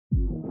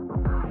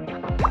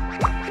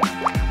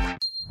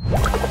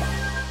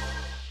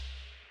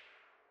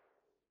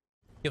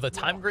Yeah, the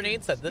time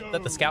grenades that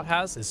the scout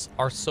has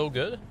are so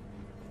good.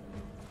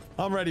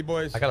 I'm ready,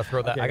 boys. I gotta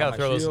throw that. Okay, I gotta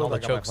throw those in all the I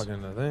got chokes. my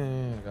fucking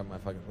thing. I got my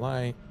fucking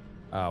light.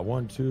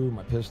 1, 2,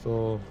 my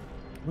pistol.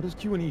 What does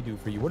Q and E do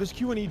for you? What does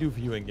Q and E do for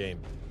you in game?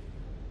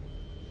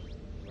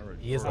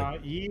 E is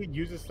like E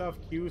uses stuff.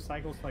 Q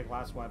cycles like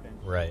last weapon.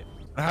 right.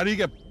 How do you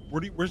get?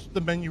 Where's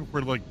the menu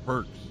for like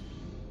perks?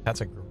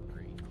 That's a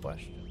great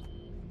question.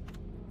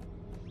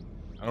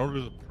 I know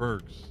there's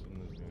perks in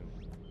this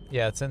game.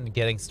 Yeah, it's in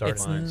getting started.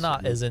 It's Fine,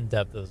 not so as in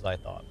depth as I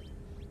thought.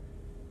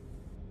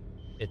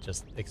 It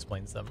just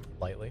explains them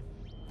lightly.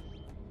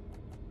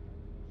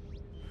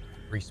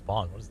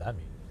 Respawn. What does that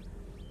mean?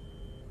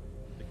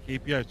 The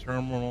KPI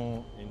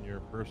terminal in your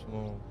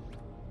personal.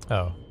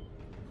 Oh,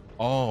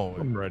 Oh,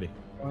 I'm ready.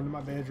 Going to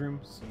my bedroom,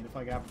 seeing if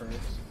I got perks.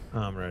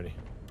 I'm ready.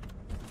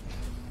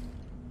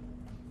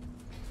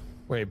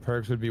 Wait,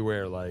 perks would be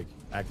where? Like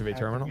activate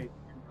terminal?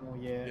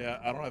 Yeah. yeah.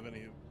 I don't have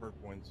any perk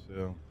points.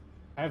 So.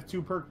 I have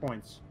 2 perk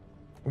points.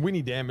 We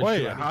need damage.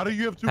 Wait, too. how do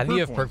you have 2 How do perk you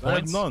have points? perk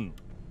points? I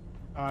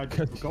have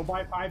none. Go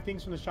buy 5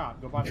 things from the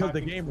shop. Go buy Because 5 the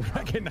things game from the shop.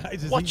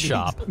 recognizes What he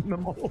shop? needs them the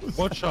most.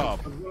 What shop?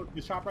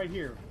 The shop right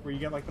here, where you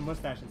get like the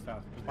mustache and stuff.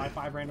 Just buy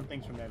 5 random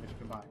things from there that you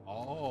can buy.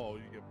 Oh,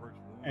 you get perks.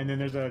 From And then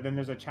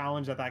there's a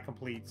challenge that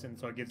completes, and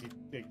so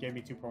it gave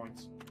me 2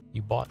 points.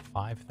 you bought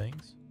 5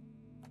 things.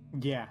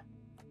 Yeah,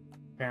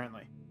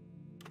 apparently.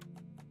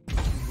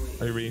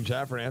 Are you reading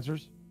chat for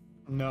answers?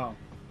 No.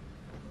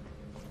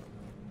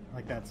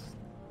 Like that's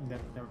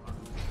never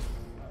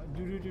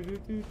mind.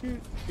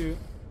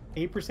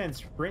 8%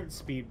 sprint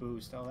speed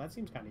boost. Oh, that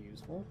seems kind of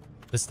useful.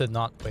 This did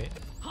not wait.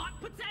 Hot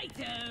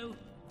potato.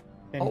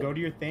 Then go to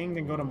your thing.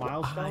 Then go to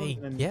milestones. I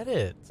and then, get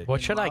it.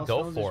 What should I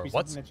go milestones, there for? should be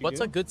something that you What's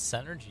do. a good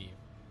synergy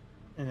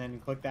And then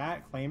click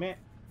that. Claim it.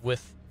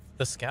 with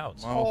the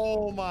scouts?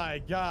 Oh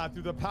my god,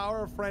 through the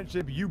power of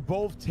friendship, you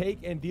both take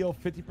and deal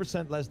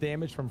 50% less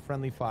damage from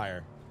friendly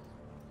fire.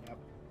 Yep.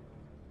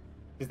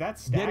 Is that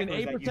stack? Get an or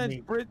is that 8%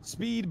 unique? sprint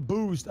speed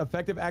boost.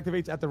 Effective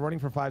activates after running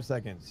for 5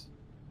 seconds.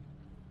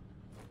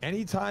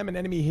 Anytime an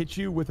enemy hits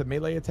you with a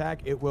melee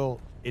attack, it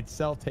will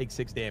itself take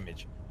 6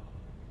 damage.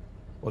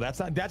 Well,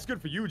 that's good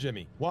for you,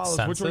 Jimmy. Wallace,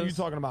 which one are you Senses?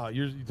 talking about?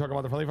 You talking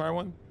about the friendly fire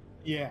one?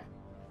 Yeah.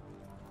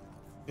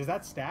 Does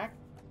that stack,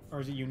 or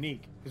is it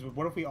unique? Because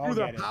what if we all Through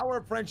the get it? power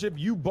of friendship,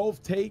 you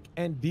both take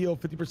and deal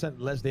 50%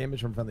 less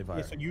damage from friendly fire.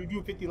 Yeah, so you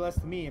do 50 less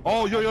than me. and-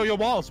 Oh, yo,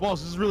 Wallace,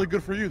 this is really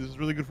good for you. This is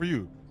really good for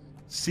you.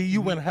 See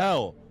you in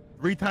hell.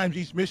 3 times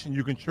each mission,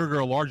 you can trigger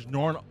a large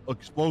Norn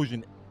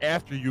explosion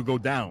after you go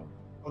down.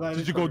 Well, that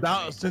Since is you go perfect for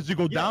down, me. since you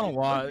go Yeah, down a it's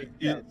lot.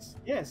 perfect.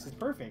 Yes, it's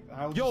perfect.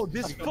 I'll Yo, just-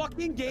 this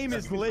fucking game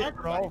is lit,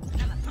 bro.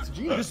 It's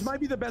genius. This might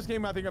be the best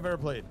game I think I've ever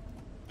played.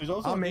 There's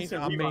also I'm an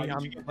instant revive. You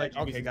should get that, like,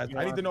 Jimmy, okay, since guys, you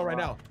I need are to know right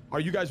for a now. Are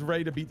you guys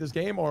ready to beat this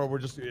game, or we're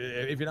just?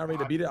 If you're not ready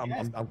to beat it,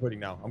 I'm quitting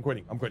now. I'm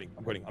quitting. I'm Are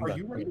done.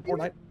 you ready to beat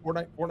Fortnite.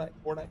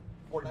 while.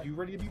 Are you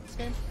ready to beat this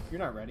game? You're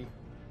not ready.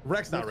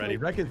 Rek's not ready.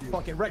 Rek is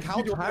fucking. Rek,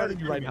 how tired are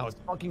you right now? It's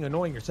fucking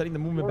annoying. You're setting the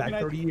movement back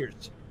 30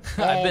 years.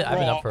 I've been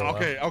up for a while.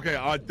 Okay.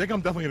 I think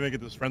I'm definitely gonna get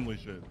this friendly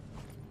shit.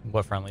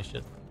 What friendly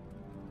shit?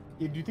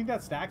 Yeah, do you think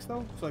that stacks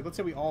though? So like, let's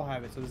say we all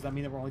have it. So does that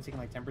mean that we're only taking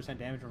like 10%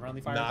 damage from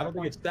friendly fire? Nah, at I that don't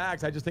think point? it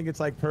stacks. I just think it's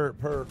like per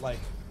like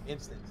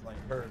instance, like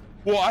per.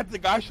 Well, I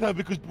think I should have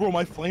because bro,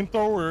 my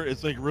flamethrower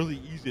is like really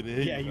easy to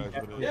hit. Yeah, you guys with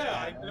definitely- it.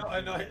 Yeah, I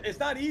know. It's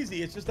not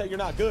easy. It's just that you're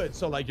not good.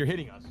 So like you're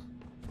hitting us.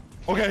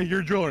 Okay, you're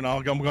a driller now.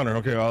 I'm gunner.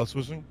 Okay,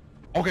 switching.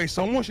 Okay,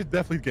 someone should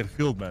definitely get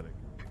field medic.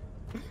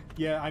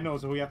 Yeah, I know.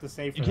 So we have to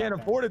save. You can't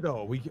afford it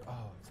though.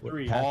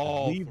 Three.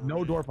 Leave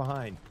no door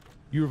behind.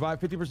 You revive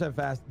 50%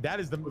 fast. That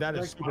is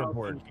super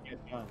important.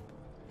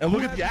 And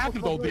look Who at the has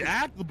active the though. The fucking-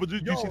 active, but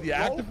did you see the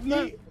active from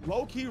that?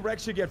 Low key, Rek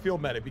should get field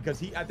medic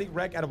because I think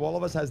Rek out of all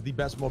of us has the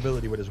best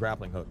mobility with his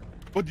grappling hook.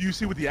 What do you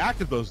see what the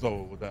active does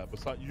though with that?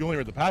 Besides, you only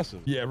read the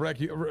passive. Yeah, Rek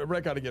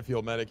got to get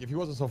field medic. If he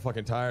wasn't so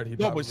fucking tired, he'd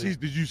No, probably... but see,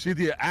 did you see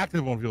the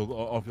active on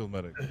field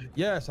medic?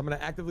 Yes, I'm gonna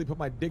actively put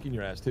my dick in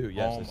your ass too.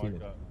 Yes, Oh I my seen it.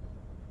 god.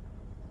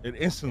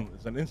 It's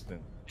an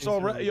instant. So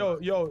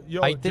yo,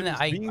 I didn't.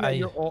 Jimmy's being that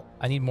you're all-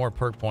 I need more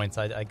perk points.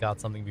 I got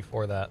something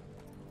before that.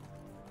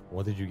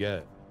 What did you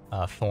get?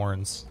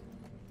 Thorns.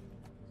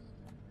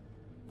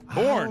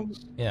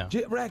 Thorns. Yeah.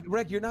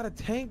 Rek, you're not a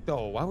tank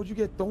though. Why would you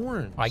get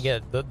thorns? I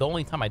get the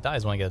only time I die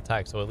is when I get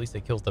attacked. So at least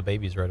it kills the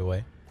babies right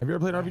away. Have you ever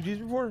played RPGs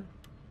before?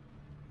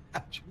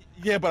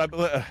 Yeah, but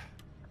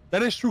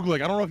that is true.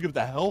 Like I don't know if you have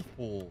the health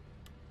pool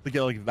to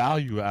get like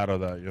value out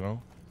of that. You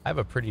know. I have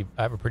a pretty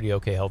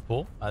okay health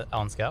pool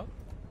on scout.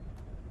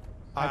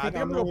 I think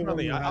I'm gonna go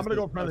friendly. I'm gonna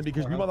go friendly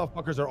because you more.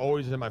 motherfuckers are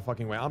always in my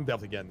fucking way. I'm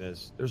definitely getting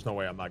this. There's no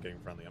way I'm not getting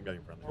friendly. I'm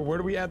getting friendly. Where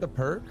do we add the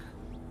perk?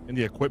 In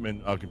the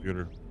equipment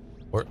computer.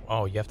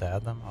 Oh, you have to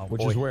add them. Oh,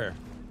 Which boy. is where?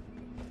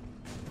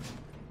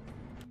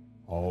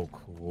 Oh,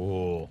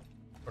 cool.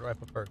 Where do I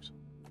put perks?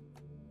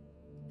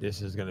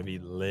 This is gonna be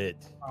lit.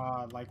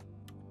 Like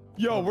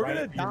Yo, the we're right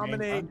gonna of your main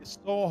dominate gun?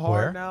 so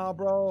hard Where? now,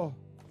 bro.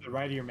 the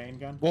right of your main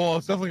gun. Well,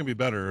 it's definitely gonna be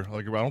better.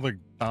 Like I don't think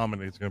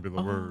dominate's gonna be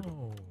the word.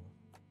 Oh.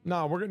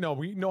 No,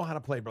 we know how to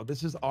play, bro.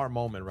 This is our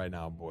moment right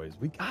now, boys.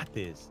 We got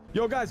this.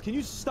 Yo, guys, can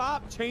you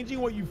stop changing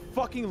what you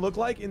fucking look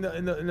like in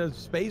the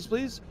space,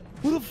 please?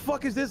 Who the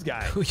fuck is this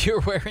guy?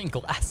 You're wearing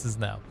glasses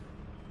now.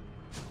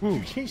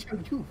 You changed how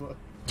you look.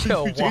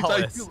 Yo, You changed how you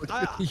Wallace,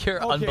 look.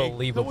 you're Okay,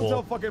 unbelievable. Someone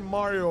tell fucking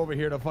Mario over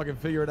here to fucking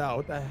figure it out.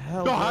 What the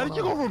hell? No, how going did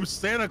you go on? from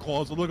Santa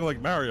Claus to looking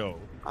like Mario?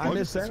 I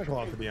miss Santa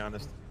Claus, to be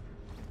honest.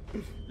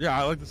 Yeah,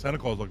 I like the Santa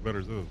Claus look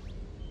better too.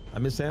 I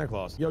miss Santa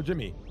Claus. Yo,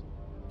 Jimmy,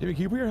 can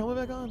you put your helmet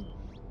back on?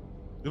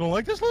 You don't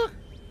like this look?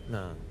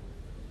 No.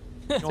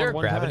 Is there a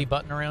one gravity time.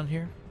 button around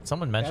here?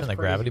 Someone mentioned That's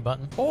the gravity crazy.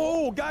 button.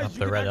 Oh, guys, Up you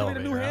the can red activate a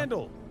new elevator, huh?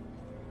 handle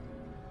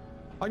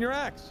on your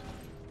axe,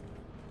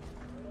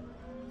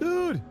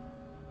 dude.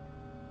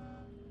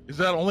 Is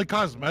that only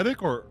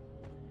cosmetic or?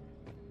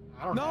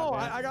 I don't No,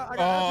 have that. I got. Oh,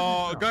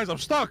 attributes now. guys, I'm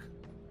stuck.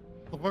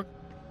 What the fuck?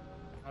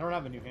 I don't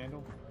have a new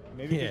handle.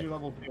 Maybe Yeah. because you're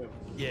level 2.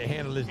 Yeah,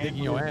 handle is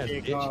digging your ass,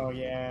 Kick. bitch. Oh,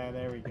 yeah,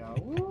 there we go.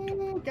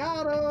 Woo,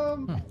 got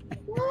him.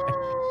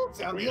 Woo,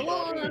 sound the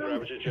alarm.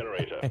 Gravity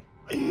generator.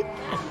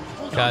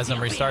 Guys, I'm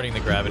restarting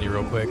the gravity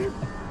real quick.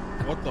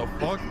 What the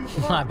fuck?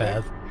 My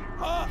bad.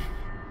 Ah,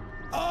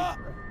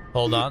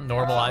 Hold on,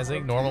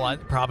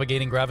 normalizing,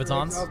 propagating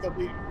gravitons.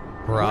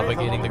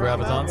 Propagating the I'm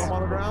gravitons.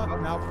 on the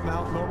ground. Now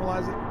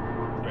normalize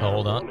it.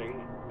 Hold on.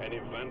 Warning, any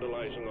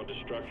vandalizing or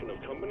destruction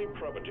of company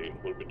property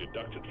will be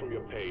deducted from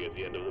your pay at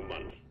the end of the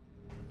month.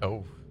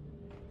 Oh.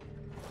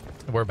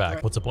 We're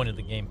back. What's the point of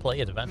the game? Play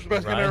it eventually,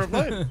 Best game I ever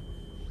right? played.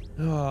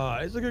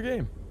 It's a good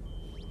game.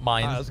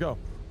 Mine. All right, let's go.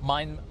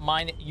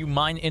 You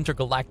mine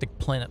intergalactic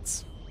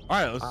planets.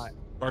 All right, let's All right.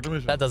 start the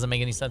mission. That doesn't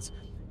make any sense.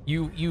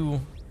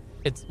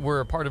 We're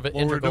a part of an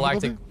Lower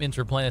intergalactic difficulty?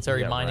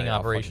 interplanetary Yeah, mining right,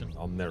 operation.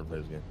 I'll never play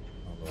this game.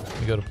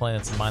 We go to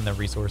planets and mine their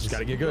resources. Just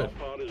gotta get good.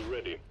 Your part is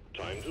ready.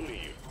 Time to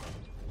leave.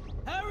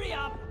 Hurry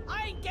up!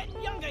 I ain't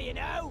getting younger, you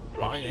know.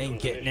 Mine ain't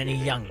getting any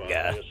younger.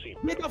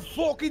 Get the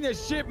fuck in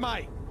this shit,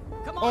 mate.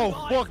 Come on,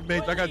 Oh boys, fuck,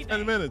 mate! I got we're 10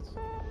 leaving. minutes.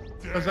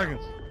 10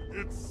 seconds.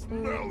 It's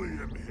smelly in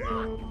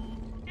here.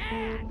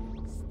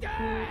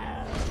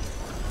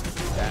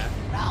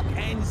 Rock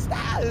and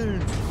stone.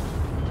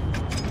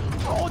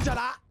 Roger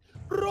that.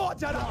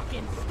 Roger that.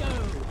 Fucking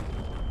stone.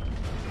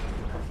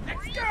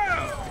 Let's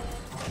go!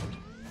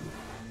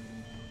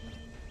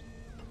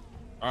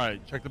 All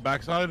right, check the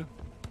backside.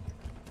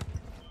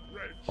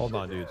 Hold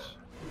on, dudes.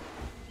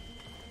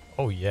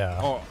 Oh yeah.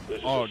 Oh, This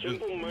is oh, a just.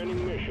 simple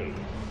mining mission.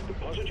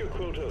 Deposit your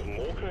quota of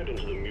morkite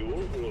into the mule.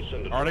 We will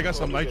send it. Alright, I got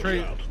some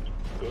nitrate.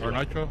 Good Or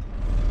luck. nitro.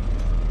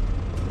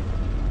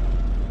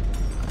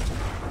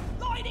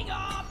 Lighting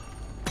up!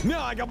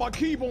 Now I got my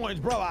keyboards,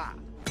 brother.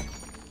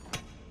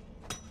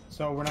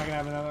 So we're not gonna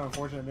have another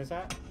unfortunate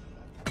mishap.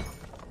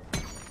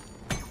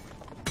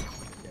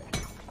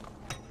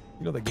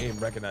 You know the game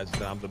recognizes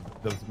that I'm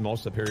the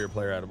most superior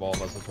player out of all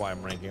of us. That's why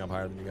I'm ranking up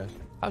higher than you guys.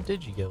 How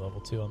did you get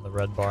level 2 on the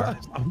red bar?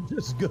 I'm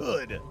just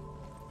good.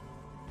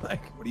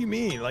 Like, what do you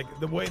mean? Like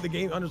the way the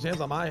game understands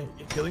I'm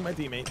killing my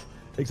teammates,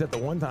 except the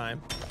one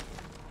time.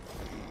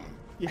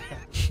 Yeah.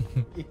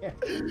 Yeah.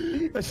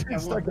 That shit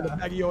That stuck one to the time.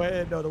 back of your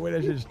head. No, the way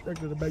that shit stuck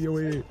to the back of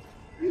your head.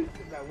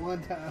 That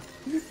one time.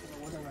 I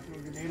threw a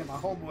grenade at my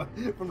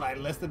homeboy from like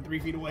less than 3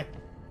 feet away.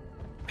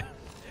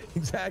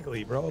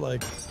 Exactly, bro.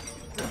 Like,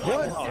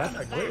 what? Oh, that's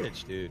a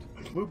glitch, dude.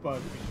 Loot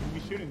bugs. We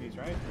should be shooting these,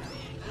 right?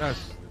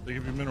 Yes, they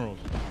give you minerals.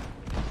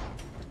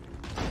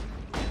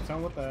 Tell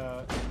me what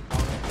the.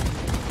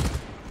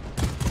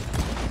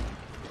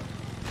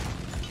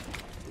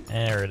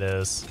 There it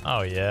is.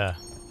 Oh yeah.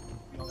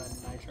 You know that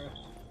nitro.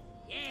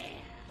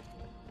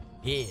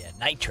 Yeah,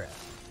 nitro.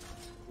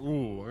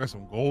 Ooh, I got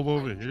some gold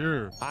over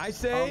here. I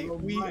say Oh,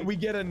 my. we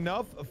get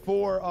enough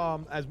for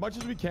as much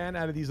as we can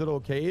out of these little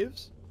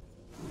caves.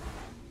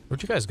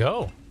 Where'd you guys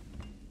go?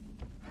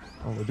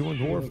 Oh, we're doing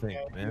dwarf things,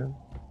 man.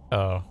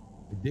 Oh,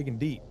 We're digging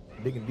deep.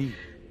 Digging deep.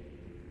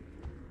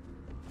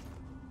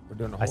 We're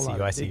doing a whole I see lot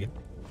you. of I see you. digging.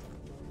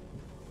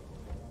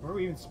 Where are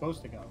we even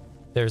supposed to go?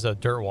 There's a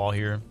dirt wall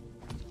here.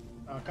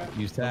 Okay.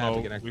 Use tab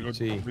No, to get we actually go,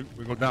 see.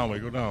 we go down, we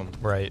go down.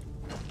 Right.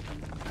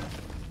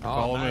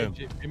 Follow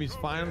me. Jimmy's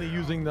finally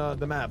using the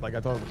map like I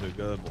told him to.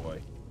 Good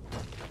boy.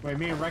 Wait,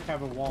 me and Rec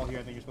have a wall here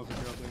I think you're supposed to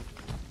drill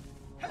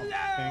through.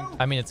 Hello!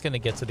 I mean, it's gonna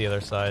get to the other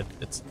side.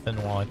 It's a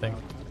thin wall, I think.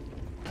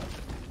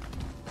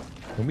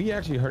 Can we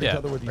actually hurt Yeah, each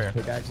other with these fair.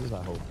 pickaxes?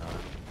 I hope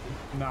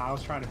not. No, I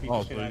was trying to beat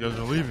Oh, the so shit you out guys of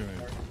are you. leaving me.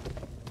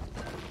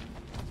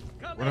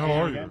 Where the hell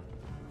are you?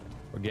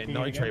 We're getting Can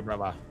you nitrate, again?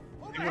 brother.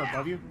 I think we're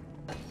above you.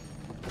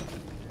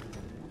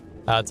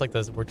 It's like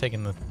this. We're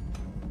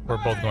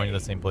both going to the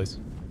same place.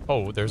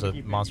 Oh, there's a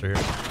monster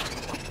here.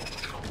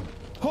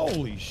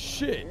 Holy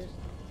shit!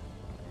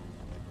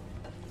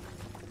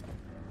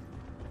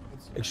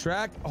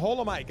 Extract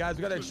holomite, guys.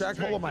 We gotta extract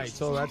holomite.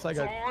 So that's like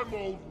a. Time,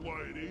 old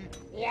lady.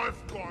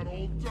 I've got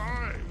all day.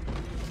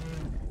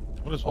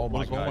 What does Oh what my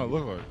does God. Walmart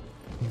look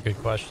like? Good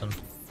question.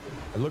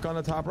 Look on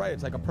the top right.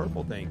 It's like a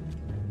purple thing.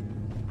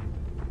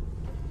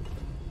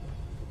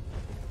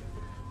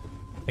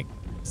 I think,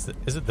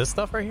 is it this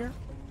stuff right here?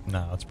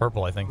 No, it's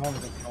purple, I think. One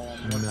of the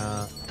column.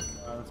 Nah.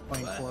 It's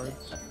playing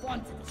chords.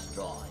 Want to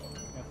destroy.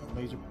 Yeah, Got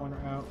the laser pointer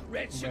out.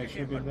 Red sugar Red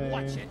sugar but there.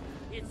 watch it.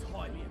 It's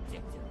highly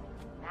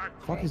addictive.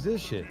 Fuck is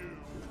this shit?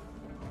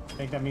 I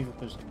think that means that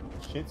there's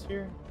shits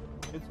here.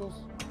 Shitsels.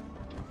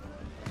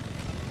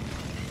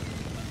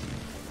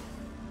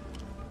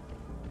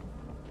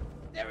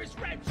 There is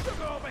red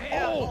sugar over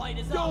here. Oh, Light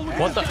is yo, up. look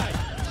What at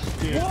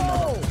the? this guy.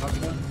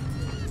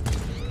 Whoa!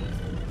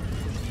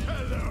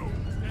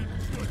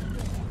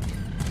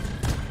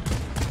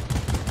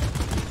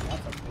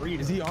 That's a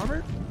breeder. Is he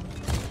armored?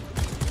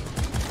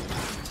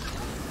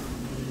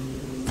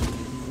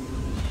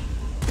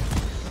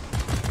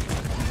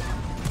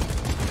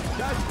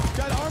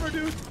 Got armor,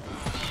 dude.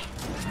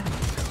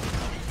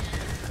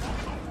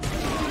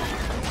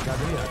 God,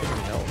 I think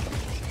he help.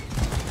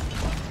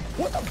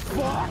 What the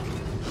fuck?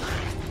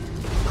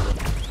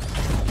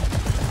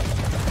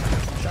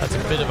 That's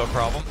a bit of a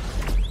problem.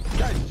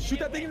 Guys, shoot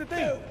that thing in the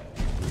thing.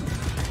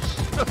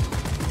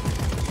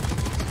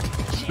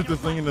 Shoot the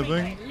thing in the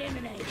thing.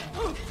 Eliminated.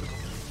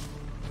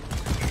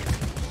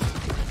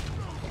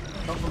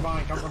 Come from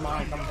behind, come from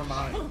behind, come from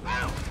behind.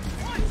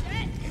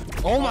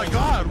 Oh my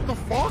god, what the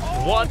fuck?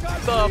 What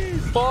God, the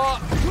please.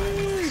 fuck?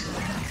 Please.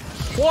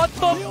 What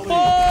the Kill me.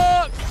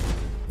 fuck?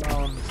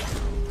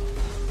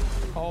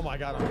 Oh my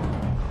god.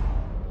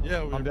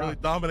 Yeah, we I'm really down.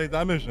 dominate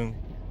that mission.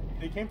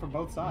 They came from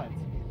both sides.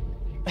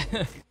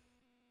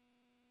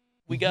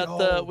 We got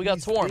Yo, we got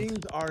these swarmed.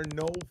 things are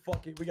no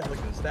fucking. We got to look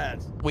at the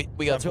stats. We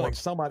I got feel like swarmed.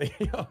 somebody.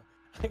 Yo,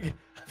 I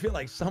feel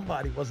like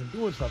somebody wasn't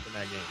doing something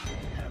that game.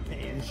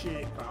 Man,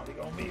 shit, probably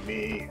gonna be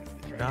me.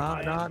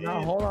 Nah.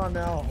 Hold on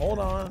now. Hold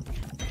on.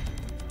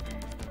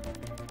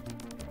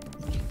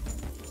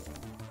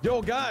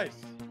 Yo, guys.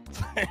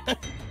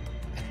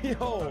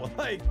 Yo,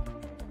 like,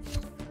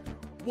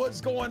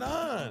 what's going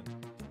on?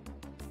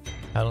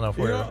 I don't know if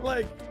You we're know,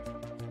 like,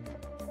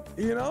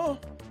 you know.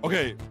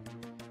 Okay,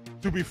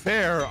 to be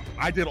fair,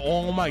 I did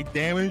all my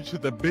damage to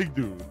the big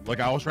dude. Like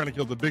I was trying to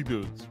kill the big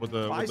dudes with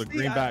the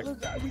green back.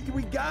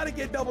 We gotta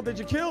get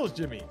double-digit kills,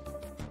 Jimmy.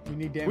 You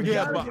need damage. We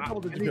Yeah, gotta but, get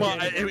double-digit but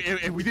kills.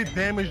 if we did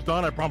damage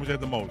done, I promise you had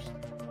the most.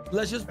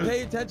 Let's just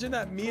pay attention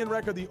that me and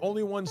Rek are the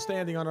only ones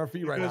standing on our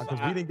feet right now because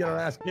we didn't get our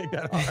ass kicked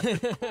that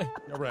hard.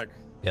 Yo, Rek.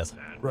 yes,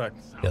 Rek.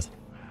 yes.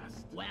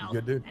 Well,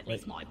 Good dude. at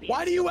least my beard's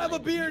Why do you have a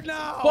still beard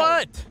now?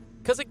 What?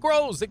 Because it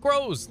grows. It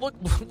grows.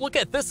 Look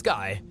at this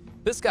guy.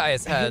 This guy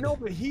has had. No,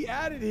 but he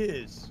added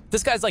his.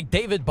 This guy's like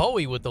David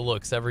Bowie with the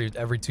looks every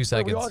 2 So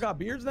seconds. we all got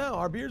beards now.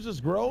 Our beards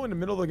just grow in the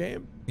middle of the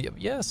game.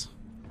 Yes.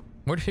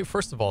 Where do you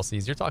first of all,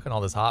 C's? You're talking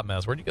all this hot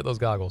mess. Where do you get those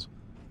goggles?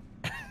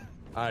 All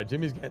right,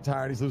 Jimmy's getting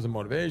tired. He's losing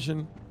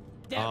motivation.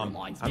 That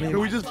reminds I me mean, of Can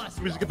we my just first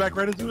can we just get back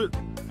right into it?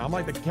 I'm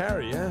like the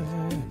carry. Yeah,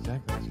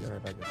 exactly. Let's get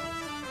right back there.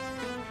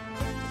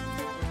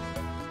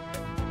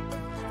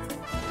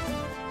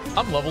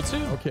 I'm level 2.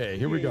 Okay,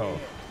 here we go.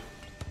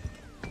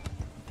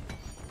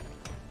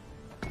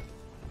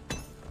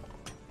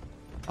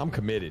 I'm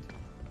committed.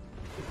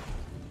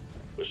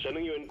 We're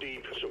sending you in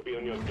deep, so be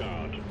on your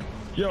guard.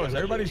 Yo, is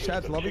everybody's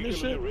chat's loving this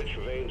shit? Rich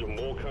veins of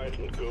morkite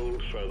and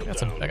gold further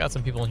down. I got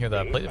some people in here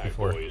that Bring played it it back,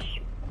 before. boys.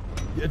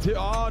 Yeah,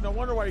 oh, no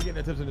wonder why you're getting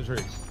the tips and the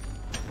tricks.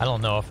 I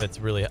don't know if it's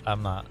really.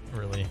 I'm not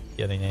really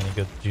getting any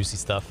good juicy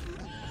stuff.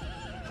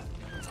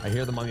 I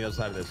hear them on the other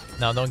side of this.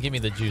 No, don't give me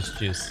the juice.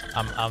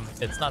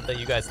 It's not that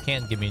you guys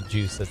can't give me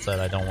juice. It's that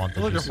I don't want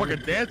the Look, they're juice.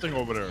 fucking dancing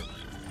over there.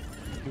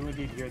 Do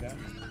indeed hear that.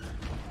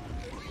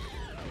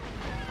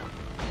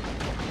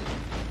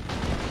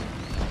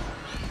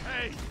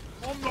 Hey,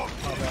 I'm not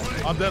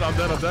I'm dead.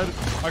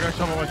 I got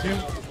shot on my team.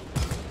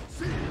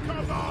 See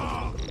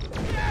cover!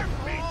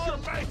 Meet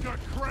Jamaica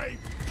creep!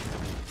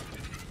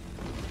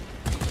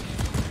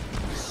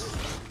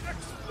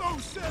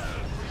 Explosive!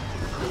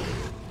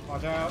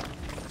 Watch out.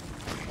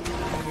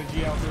 The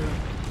GL through.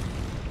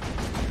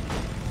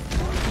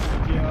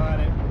 GL at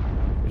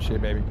it. Good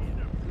shit, baby.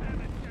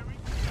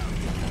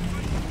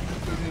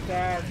 Shooting his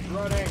ass.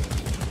 Running.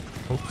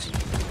 Oops.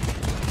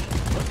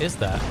 What is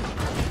that?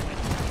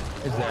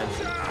 Is that?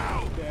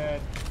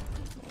 Dead.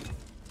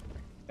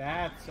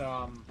 That's,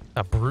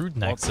 A brood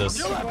nexus.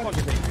 Kill that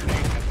fucking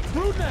thing.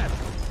 Brood nest.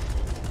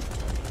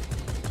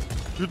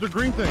 Shoot the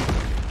green thing.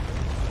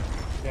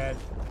 dead.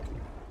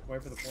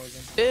 Wait for the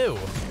poison. Ew.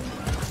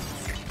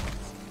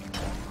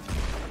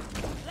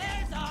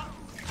 Laser!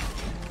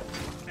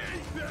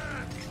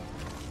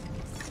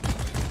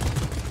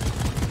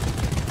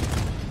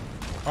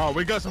 Oh,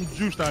 we got some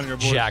juice down here,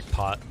 boys.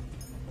 Jackpot.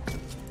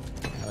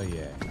 Oh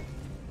yeah.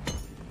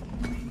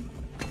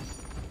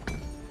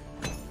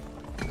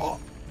 Oh,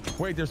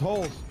 wait, there's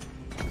holes.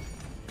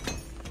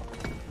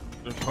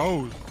 There's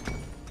hose.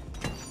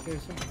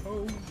 There's some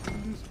hose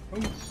in this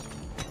hose.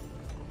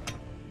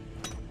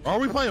 Why are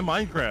we playing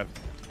Minecraft?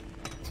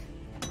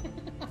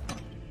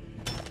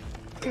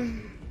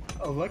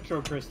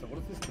 Electro crystal.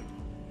 What does this do?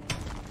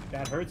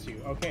 That hurts you.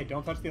 Okay,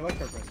 don't touch the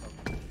electro crystal.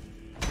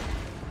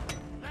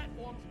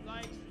 Platforms,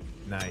 place.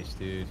 Nice,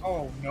 dude.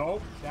 Oh no,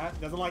 that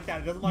doesn't like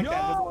that. It doesn't like No! that.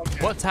 It doesn't like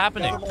that. What's It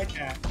happening? doesn't like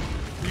that.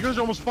 You guys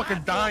are almost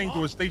fucking dying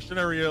to a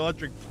stationary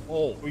electric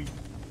pole. We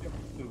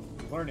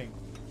learning.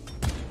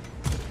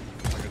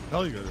 I can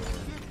tell you guys are.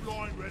 Zip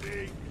line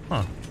ready.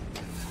 Huh.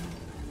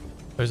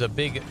 There's a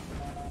big...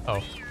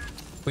 Oh.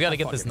 We gotta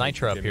get this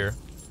nitro up here.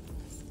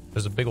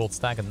 There's a big old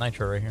stack of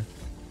nitro right here.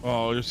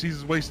 Oh, your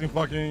Caesar's wasting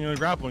fucking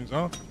grapplings,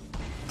 huh?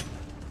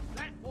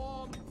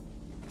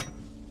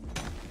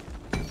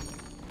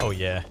 Oh,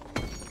 yeah.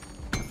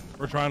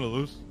 We're trying to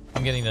lose.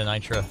 I'm getting the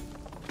nitro.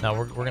 Now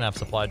we're gonna have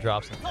supply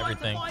drops and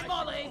everything. On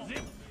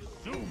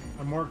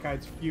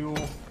Mordekaiser's fuel.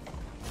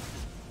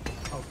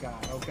 Oh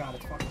god,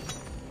 it's fucking.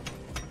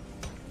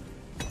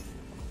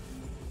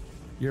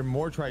 Your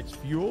Mortrite's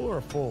fuel or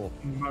full?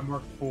 My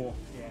Mork full,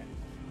 yeah.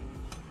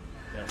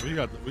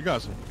 Yeah, we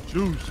got some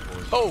juice.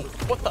 Boys. Oh,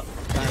 what the?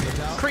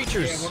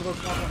 Creatures! Yeah, one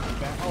of those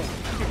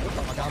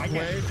what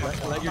the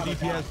fuck? Let your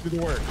DPS do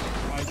the work.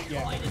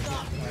 Yeah.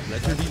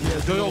 Let your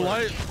DPS do Yo, the work.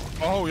 light.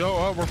 Oh,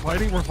 yo, we're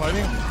fighting.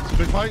 It's a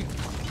big fight.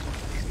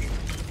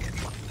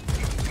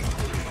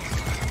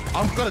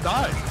 I'm gonna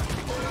die.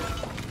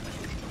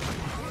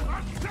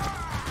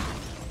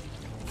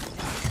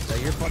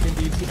 Let your fucking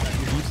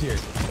DPS here.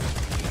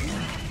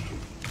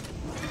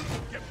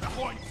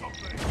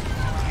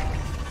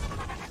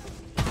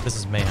 This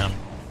is mayhem.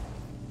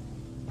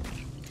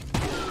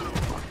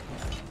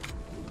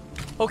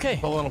 Okay.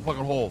 Fell in a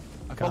fucking hole.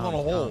 I fell in a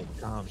hole.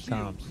 Toms.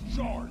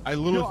 I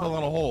literally fell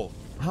in a hole.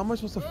 How am I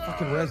supposed to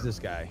fucking res this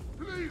guy?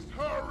 Please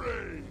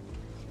hurry!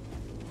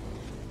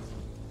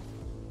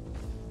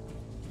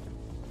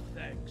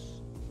 Thanks.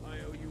 I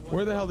owe you one.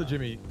 Where the hell did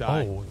Jimmy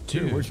die? Oh,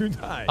 dude. Where'd you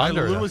die? I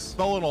Under literally us.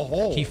 fell in a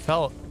hole. He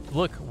fell.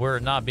 Look, we're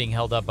not being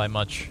held up by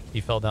much. He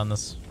fell down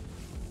this.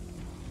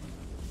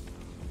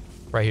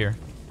 Right here.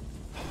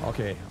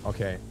 Okay.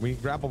 We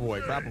grapple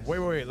boy.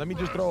 Wait. Let me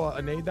just throw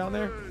a nade down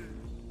there.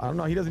 I don't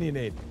know. He doesn't need a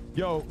nade.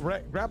 Yo,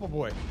 grapple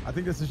boy. I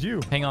think this is you.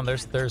 Hang on.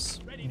 There's.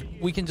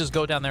 We can just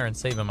go down there and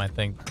save him. I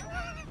think.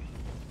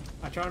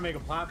 I try to make a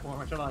platform.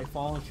 I try to like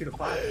fall and shoot a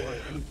platform.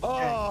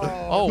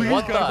 Oh, Please,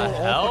 what the guys,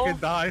 we'll all hell?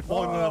 fucking die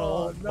falling in that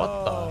hole.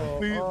 What the?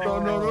 Please, no.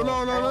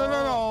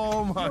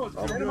 Oh my.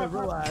 I'm good.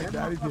 Relax.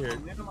 Daddy's here.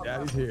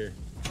 Daddy's here.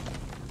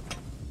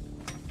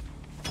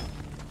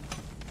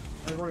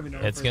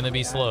 It's gonna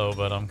be slow,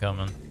 but I'm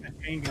coming.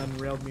 That chain gun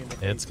railed me in the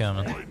face. It's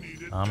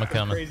coming. I'm a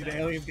coming. Crazy, the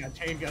aliens got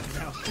chain guns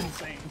now. It's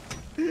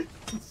insane.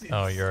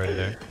 Oh, you're already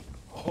there.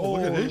 Oh,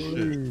 look at this shit.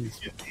 It's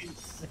just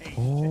insane.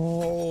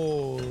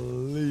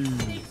 Holy.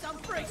 Need some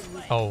brakes,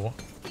 mate. Oh,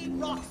 We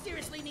rock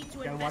seriously need to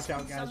Gotta invest watch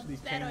out, in guys, for some these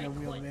better chain gun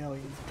wielding equipment.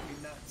 aliens.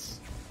 They're nuts.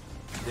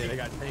 Yeah, they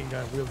got chain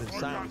gun wielding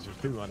silencers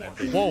too on that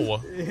thing. whoa.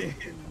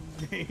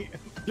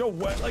 Yo,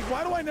 what? Like,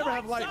 why do I never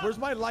have light? Where's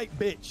my light,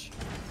 bitch?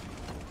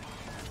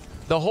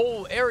 The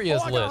whole area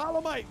is I lit. got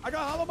holomite. I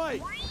got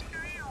holomite.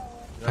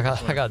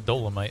 I got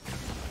dolomite.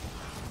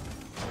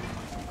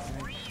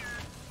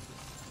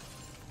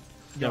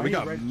 Yeah, we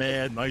got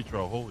mad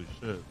nitro. Holy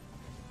shit.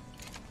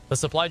 The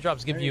supply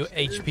drops give you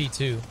HP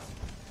too.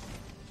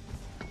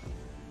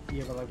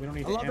 Yeah, but like we don't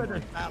need I to love that hammer.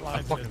 there's stat lines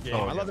in fucking this game.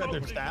 told I you. love that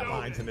there's stat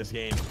lines in this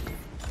game.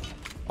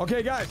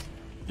 Okay, guys.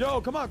 Yo,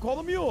 come on, call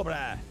the mule,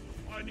 bruh.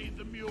 I need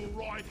the mule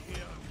right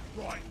here,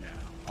 right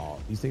now. Oh,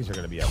 these things are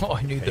gonna be. Oh,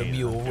 I need the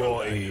mule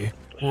right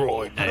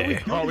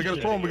there. Oh, we got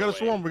a swarm. We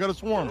got a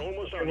swarm. We're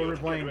almost out. We're Let's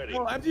get replaying. ready.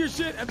 Oh, empty your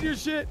shit. Empty your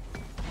shit.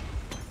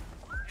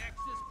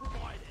 Access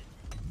provided.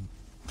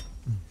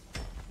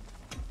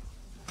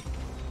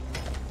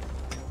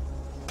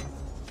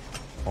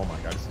 Oh my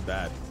god, this is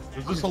bad.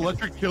 Does this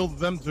electric kill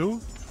them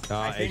too?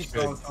 I think H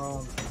so. good.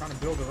 I'm trying to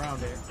build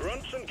around it.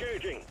 Grunts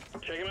engaging.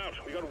 Take him out.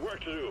 We got work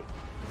to do.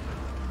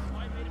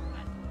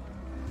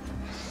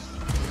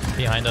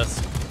 Behind us.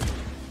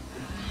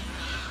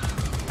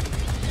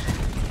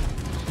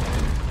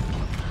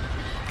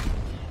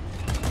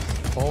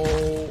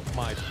 Oh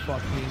my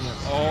fucking.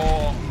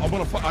 Oh, I'm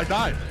gonna. I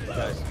died.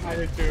 I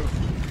did too.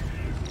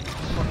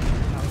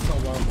 That was so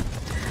low.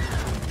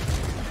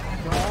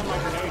 They're all in my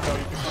grenade though.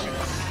 You can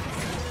fucking.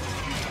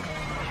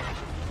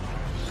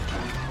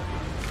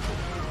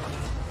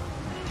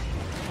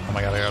 Oh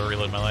my god, I gotta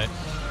reload my light.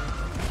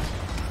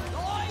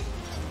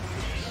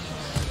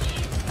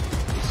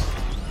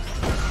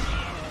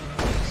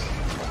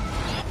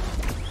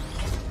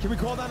 Can we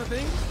call down a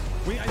thing?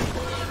 I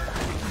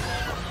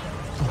need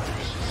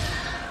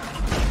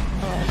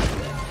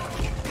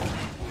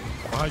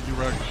Behind you,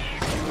 Rex.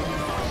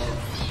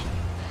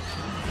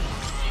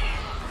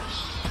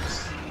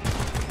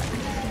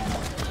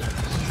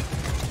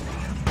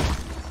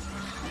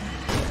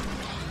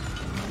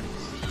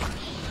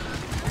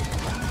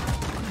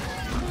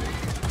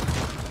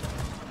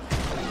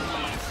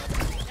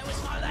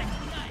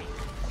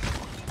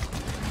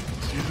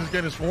 He's just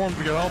getting swarmed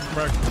to get help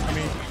from Rex. I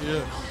mean,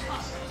 yeah.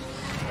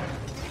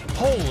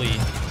 Holy.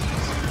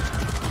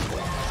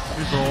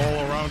 People are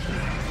all around you.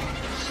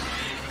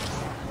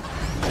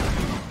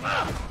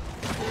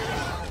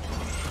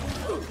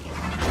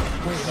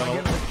 Wait, am I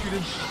getting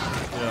electrocuted?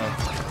 Yeah.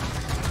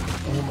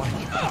 Oh my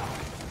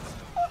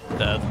god.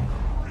 Dead.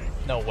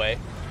 No way.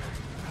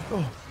 The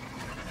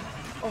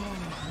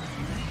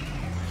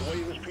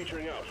wave is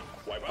petering out.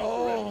 Wipe out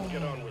the rest and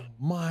get on with it.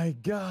 My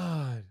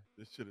god.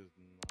 This shit is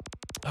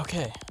nuts.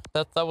 Okay,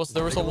 there was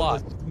a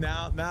lot.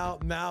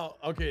 Now,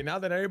 okay, now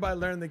that everybody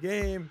learned the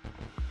game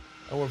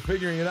and we're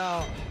figuring it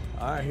out.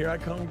 All right, here I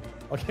come.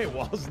 Okay,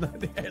 walls not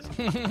there.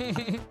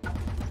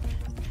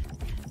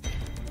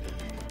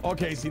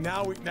 Okay, see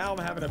now I'm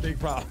having a big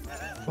problem.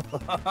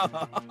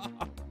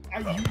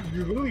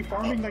 You're literally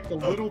farming like the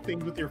little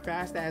things with your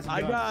fast ass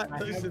gun.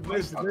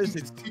 Listen.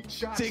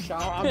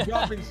 I'm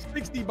dropping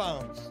 60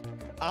 bombs.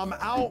 I'm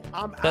out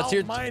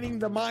mining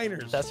the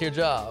miners. That's your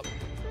job.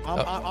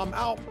 I'm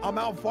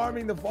out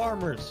farming the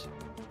farmers.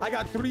 I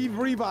got 3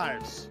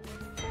 revives.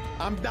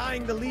 I'm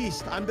dying the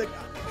least.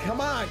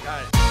 Come on,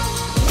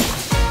 guys.